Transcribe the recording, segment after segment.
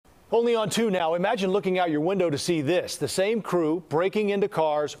Only on 2 now. Imagine looking out your window to see this. The same crew breaking into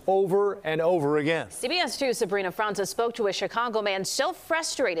cars over and over again. CBS 2's Sabrina Franza spoke to a Chicago man so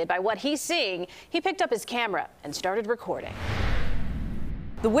frustrated by what he's seeing, he picked up his camera and started recording.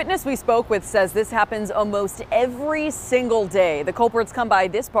 The witness we spoke with says this happens almost every single day. The culprits come by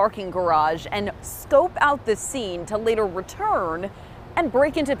this parking garage and scope out the scene to later return and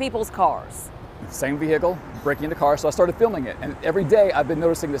break into people's cars. Same vehicle, breaking into cars, so I started filming it. And every day I've been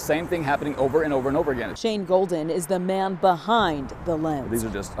noticing the same thing happening over and over and over again. Shane Golden is the man behind the lens. These are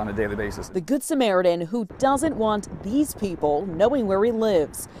just on a daily basis. The Good Samaritan who doesn't want these people knowing where he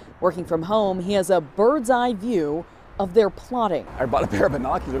lives. Working from home, he has a bird's eye view of their plotting. I bought a pair of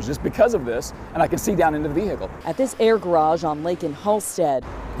binoculars just because of this, and I can see down into the vehicle. At this air garage on Lake in Halstead,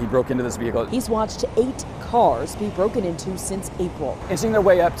 He broke into this vehicle. he's watched 8 cars be broken into since April. Inching their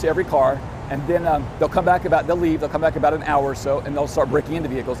way up to every car, and then they'll come back about an hour or so, and they'll start breaking into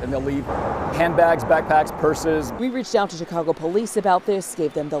vehicles, and they'll leave handbags, backpacks, purses. We reached out to Chicago police about this,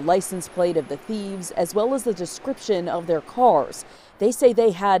 gave them the license plate of the thieves, as well as the description of their cars. They say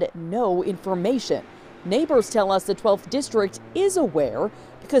they had no information. Neighbors tell us the 12th District is aware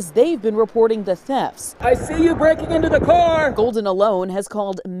because they've been reporting the thefts. I see you breaking into the car! Golden alone has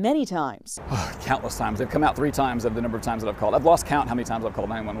called many times. Countless times. They've come out 3 times of the number of times that I've called. I've lost count how many times I've called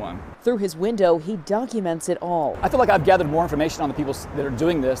 911. Through his window, he documents it all. I feel like I've gathered more information on the people that are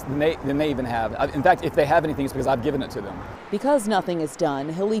doing this than they even have. In fact, if they have anything, it's because I've given it to them. Because nothing is done,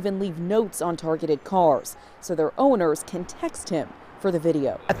 he'll even leave notes on targeted cars so their owners can text him for the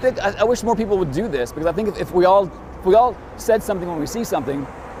video. I wish more people would do this, because I think if we all said something when we see something,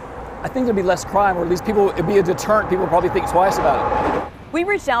 I think there'd be less crime, or at least it'd be a deterrent. People would probably think twice about it. We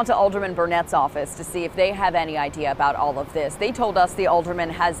reached out to Alderman Burnett's office to see if they have any idea about all of this. They told us the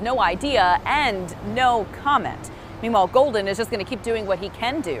alderman has no idea and no comment. Meanwhile, Golden is just going to keep doing what he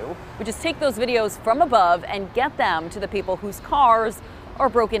can do, which is take those videos from above and get them to the people whose cars are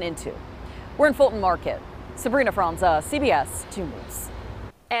broken into. We're in Fulton Market. Sabrina Franza, CBS 2 News.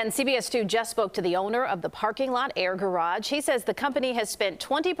 And CBS 2 just spoke to the owner of the parking lot Air Garage. He says the company has spent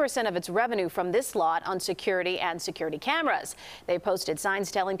 20% of its revenue from this lot on security and security cameras. They posted signs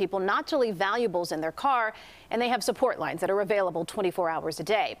telling people not to leave valuables in their car, and they have support lines that are available 24 hours a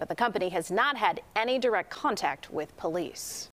day. But the company has not had any direct contact with police.